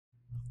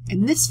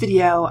In this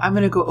video, I'm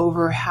going to go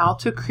over how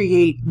to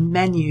create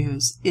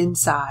menus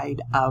inside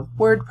of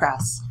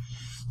WordPress.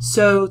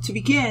 So to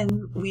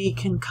begin, we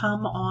can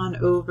come on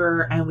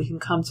over and we can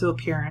come to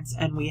Appearance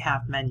and we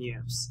have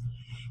menus.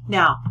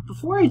 Now,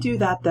 before I do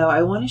that though,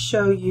 I want to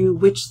show you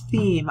which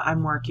theme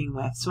I'm working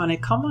with. So when I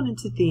come on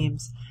into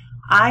themes,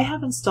 I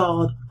have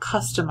installed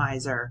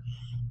Customizer.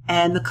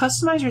 And the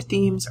Customizer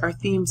themes are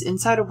themes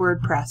inside of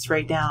WordPress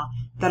right now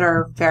that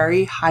are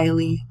very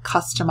highly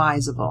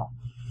customizable.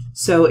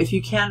 So if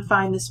you can't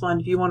find this one,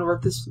 if you want to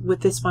work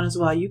with this one as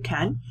well, you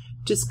can.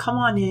 Just come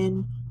on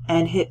in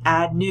and hit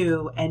Add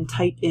New and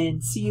type in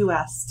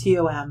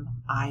CUSTOMIZR.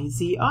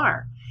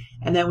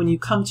 And then when you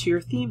come to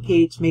your theme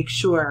page, make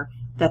sure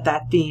that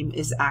that theme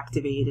is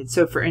activated.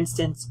 So for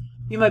instance,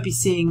 you might be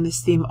seeing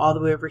this theme all the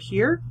way over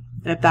here.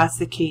 And if that's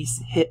the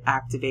case, hit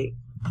Activate.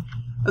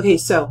 Okay,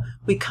 so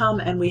we come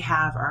and we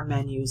have our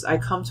menus. I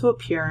come to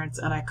Appearance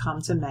and I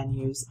come to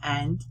Menus,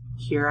 and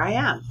here I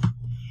am.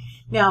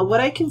 Now, what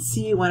I can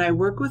see when I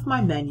work with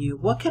my menu,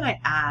 what can I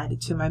add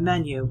to my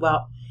menu?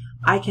 Well,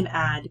 I can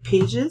add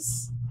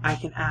pages, I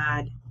can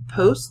add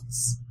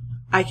posts,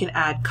 I can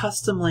add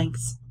custom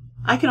links,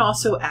 I can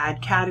also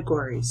add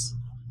categories.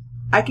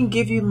 I can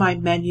give you my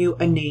menu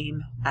a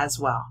name as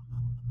well,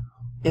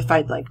 if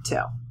I'd like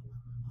to.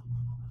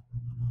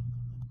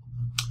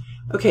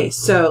 Okay,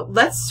 so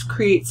let's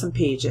create some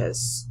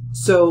pages.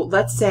 So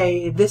let's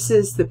say this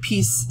is the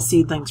Peace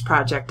Seedlings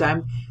project.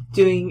 I'm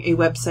doing a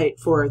website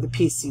for the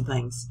Peace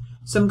Seedlings.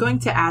 So I'm going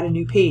to add a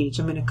new page.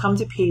 I'm going to come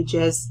to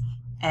Pages,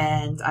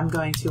 and I'm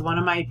going to, one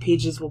of my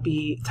pages will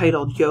be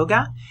titled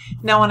Yoga.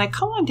 Now when I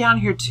come on down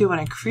here too, when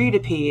I create a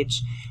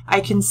page,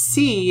 I can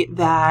see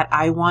that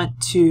I want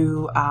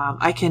to,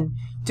 I can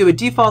do a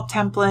default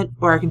template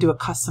or I can do a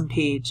custom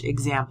page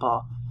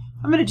example.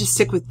 I'm going to just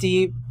stick with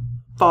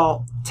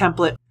default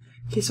template.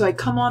 Okay, so I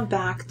come on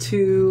back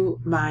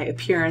to my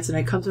Appearance and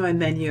I come to my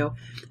menu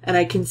and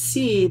I can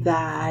see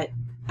that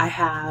I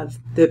have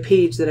the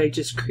page that I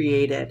just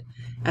created,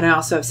 and I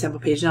also have sample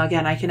page. Now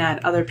again, I can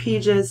add other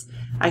pages.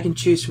 I can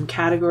choose from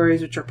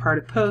categories, which are part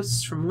of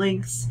posts, from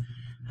links.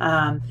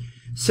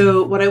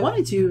 So what I want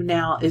to do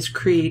now is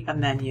create a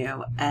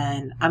menu,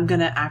 and I'm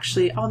going to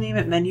actually, I'll name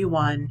it Menu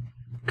 1,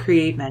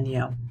 Create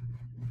Menu. All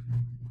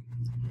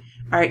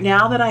right,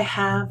 now that I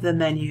have the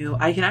menu,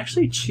 I can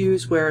actually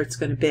choose where it's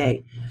going to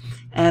be.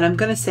 And I'm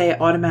going to say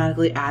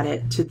automatically add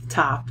it to the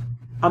top.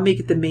 I'll make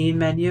it the main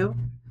menu.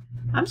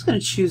 I'm just going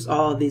to choose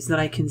all of these, and then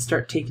I can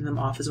start taking them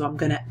off as well. I'm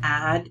going to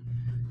add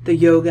the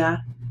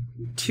yoga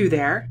to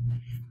there.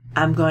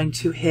 I'm going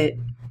to hit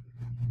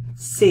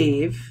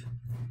Save,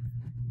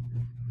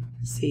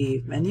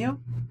 Save Menu. All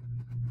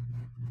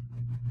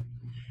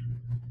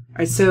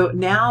right, so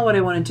now what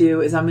I want to do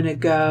is I'm going to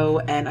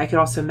go, and I could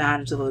also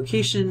manage the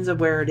locations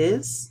of where it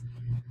is.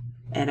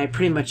 And I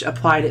pretty much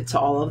applied it to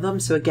all of them.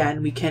 So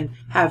again, we can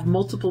have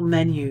multiple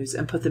menus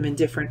and put them in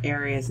different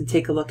areas and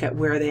take a look at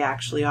where they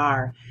actually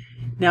are.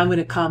 Now I'm going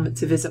to come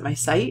to visit my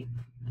site.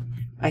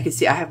 I can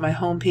see I have my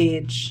home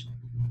page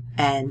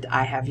and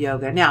I have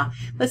yoga. Now,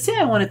 let's say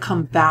I want to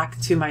come back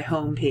to my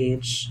home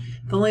page.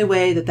 The only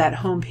way that that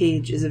home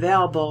page is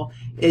available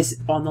is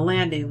on the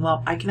landing.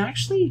 Well, I can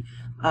actually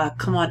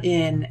come on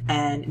in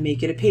and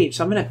make it a page.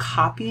 So I'm going to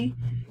copy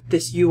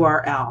this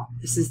URL.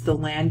 This is the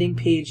landing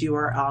page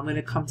URL. I'm going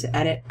to come to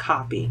Edit,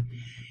 Copy.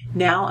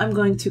 Now I'm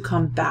going to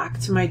come back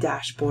to my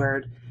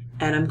dashboard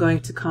and I'm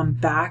going to come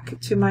back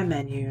to my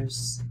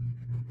menus.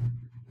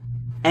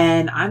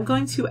 And I'm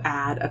going to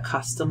add a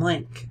custom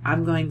link.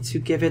 I'm going to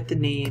give it the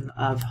name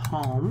of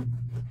Home.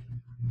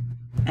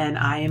 And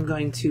I am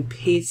going to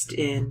paste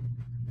in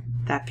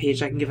that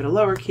page. I can give it a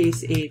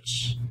lowercase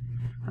h.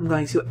 I'm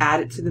going to add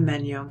it to the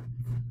menu.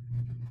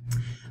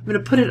 I'm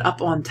going to put it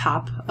up on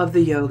top of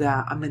the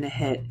yoga. I'm going to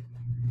hit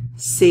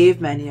Save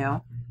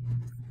Menu.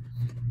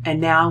 And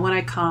now when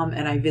I come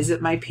and I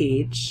visit my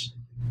page,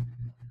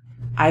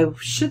 I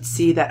should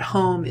see that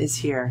Home is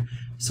here.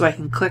 So I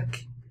can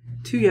click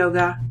to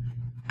Yoga.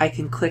 I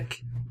can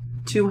click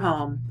to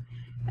Home,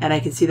 and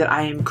I can see that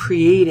I am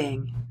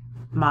creating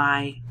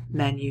my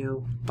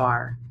menu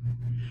bar.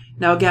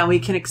 Now again, we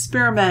can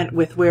experiment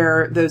with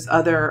where those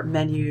other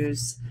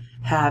menus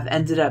have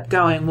ended up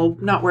going. We'll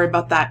not worry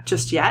about that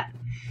just yet.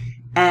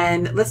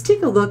 And let's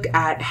take a look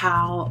at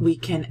how we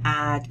can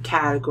add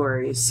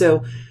categories.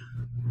 So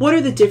what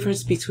are the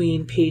difference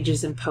between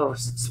pages and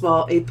posts?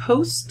 Well, a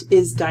post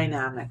is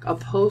dynamic. A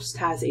post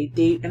has a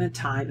date and a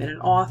time and an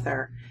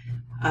author.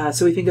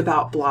 So we think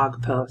about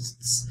blog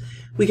posts.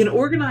 We can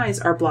organize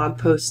our blog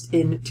posts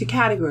into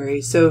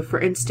categories. So for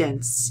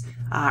instance,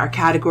 our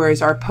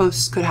categories, our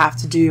posts could have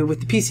to do with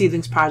the Peace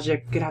Seedlings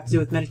project, could have to do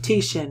with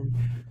meditation,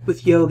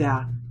 with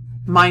yoga,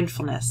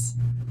 mindfulness,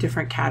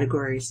 different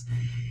categories.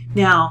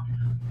 Now,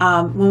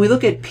 when we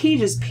look at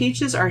pages,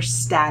 pages are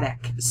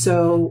static.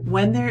 So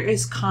when there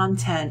is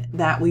content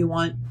that we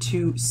want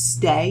to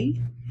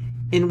stay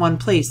in one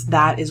place,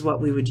 that is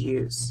what we would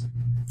use.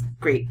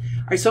 Great.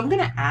 All right, so I'm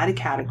going to add a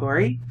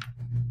category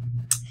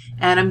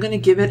and I'm going to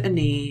give it a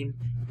name,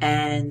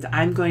 and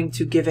I'm going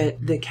to give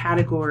it the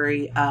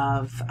category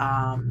of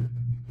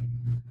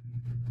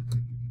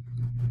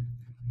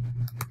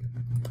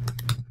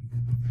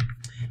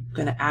I'm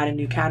going to add a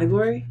new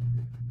category.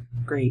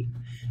 Great.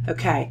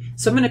 Okay,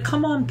 so I'm going to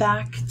come on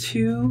back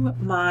to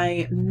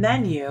my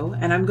menu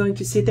and I'm going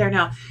to sit there.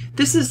 Now,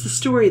 this is the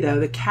story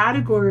though. The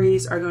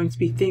categories are going to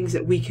be things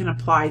that we can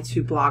apply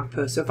to blog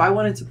posts. So if I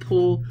wanted to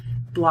pull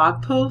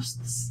blog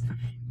posts,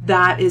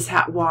 that is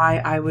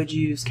why I would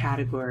use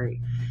category.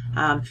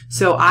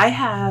 So I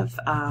have,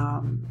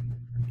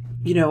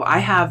 you know, I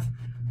have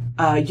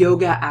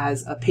yoga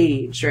as a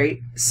page,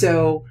 right?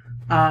 So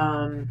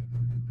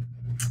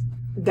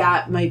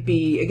that might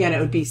be, again, it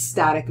would be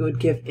static. It would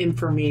give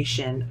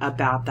information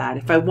about that.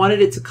 If I wanted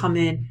it to come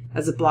in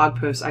as a blog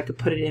post, I could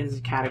put it in as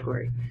a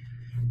category.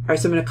 All right,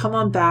 so I'm going to come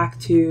on back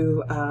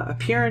to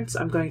appearance.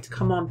 I'm going to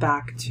come on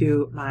back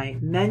to my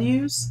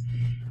menus.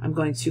 I'm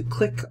going to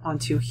click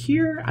onto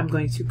here. I'm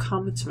going to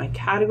come to my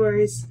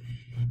categories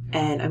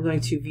and I'm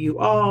going to view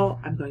all.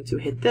 I'm going to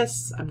hit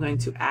this. I'm going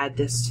to add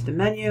this to the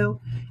menu.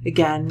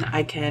 Again,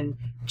 I can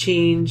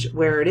change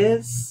where it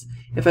is.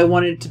 If I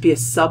wanted it to be a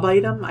sub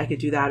item, I could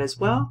do that as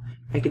well.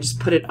 I could just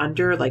put it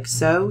under like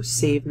so,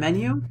 save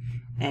menu,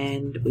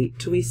 and wait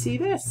till we see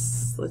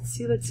this. Let's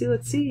see, let's see,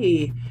 let's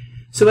see.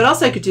 So what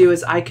else I could do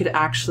is I could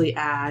actually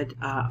add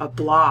a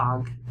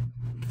blog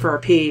for a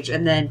page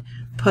and then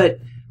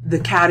put the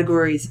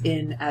categories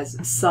in as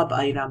sub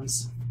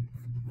items.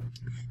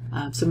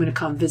 So I'm going to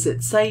come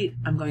visit site.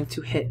 I'm going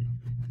to hit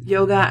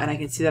yoga and I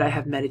can see that I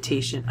have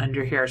meditation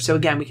under here. So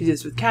again, we can do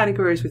this with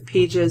categories, with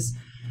pages.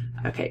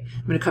 Okay,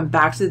 I'm going to come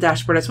back to the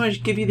dashboard. I just wanted to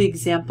give you the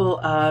example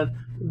of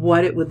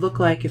what it would look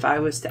like if I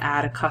was to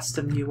add a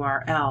custom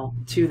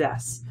URL to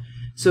this.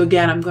 So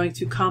again, I'm going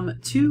to come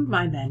to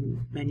my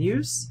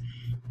menus,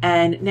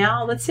 and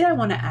now let's say I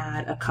want to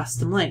add a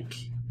custom link.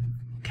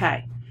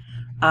 Okay,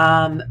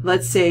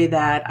 let's say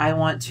that I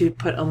want to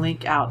put a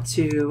link out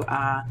to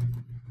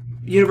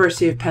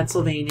University of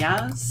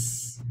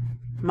Pennsylvania's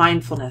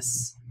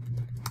mindfulness.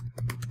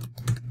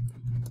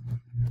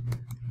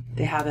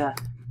 They have a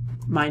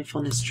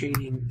mindfulness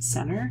training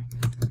center.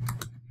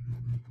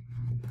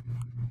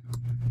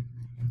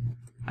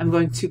 I'm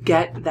going to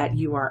get that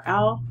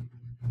URL.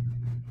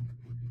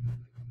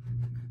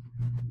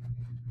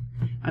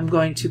 I'm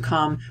going to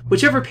come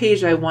whichever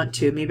page I want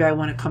to. Maybe I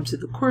want to come to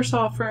the course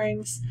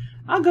offerings.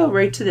 I'll go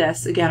right to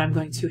this. Again, I'm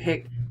going to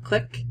hit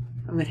click.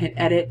 I'm going to hit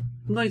edit.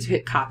 I'm going to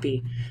hit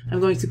copy.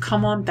 I'm going to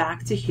come on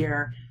back to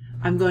here.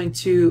 I'm going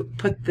to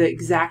put the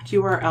exact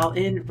URL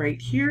in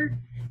right here.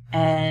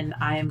 And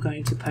I am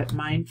going to put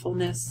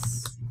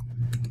mindfulness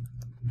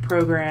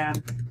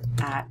program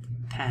at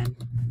Penn.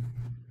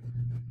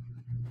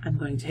 I'm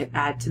going to hit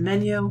add to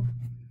menu,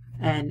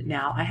 and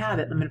now I have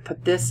it. I'm going to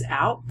put this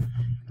out.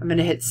 I'm going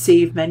to hit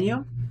save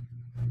menu.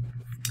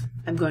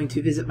 I'm going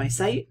to visit my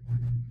site,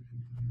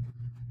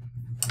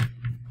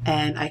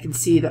 and I can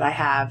see that I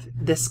have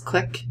this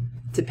click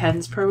to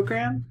Penn's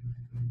program,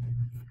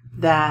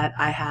 that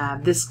I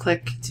have this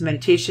click to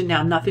meditation.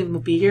 Now nothing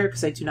will be here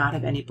because I do not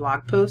have any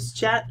blog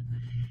posts yet.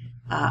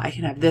 I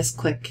can have this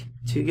click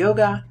to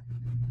yoga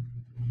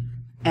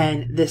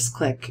and this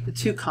click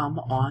to come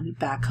on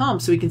back home.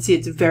 So we can see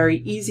it's very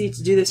easy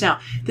to do this. Now,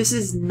 this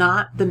is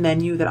not the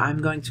menu that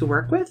I'm going to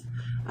work with,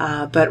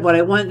 but what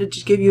I wanted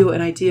to give you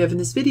an idea of in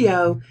this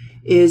video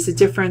is the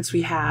difference.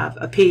 We have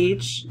a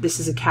page. This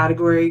is a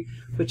category,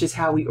 which is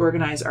how we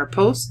organize our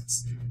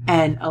posts,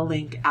 and a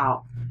link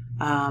out.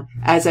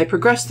 As I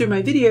progress through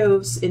my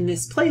videos in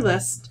this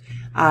playlist,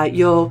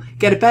 you'll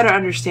get a better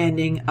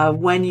understanding of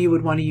when you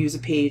would want to use a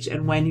page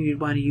and when you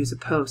would want to use a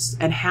post,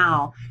 and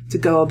how to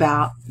go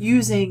about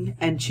using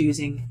and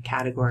choosing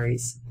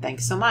categories.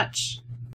 Thanks so much.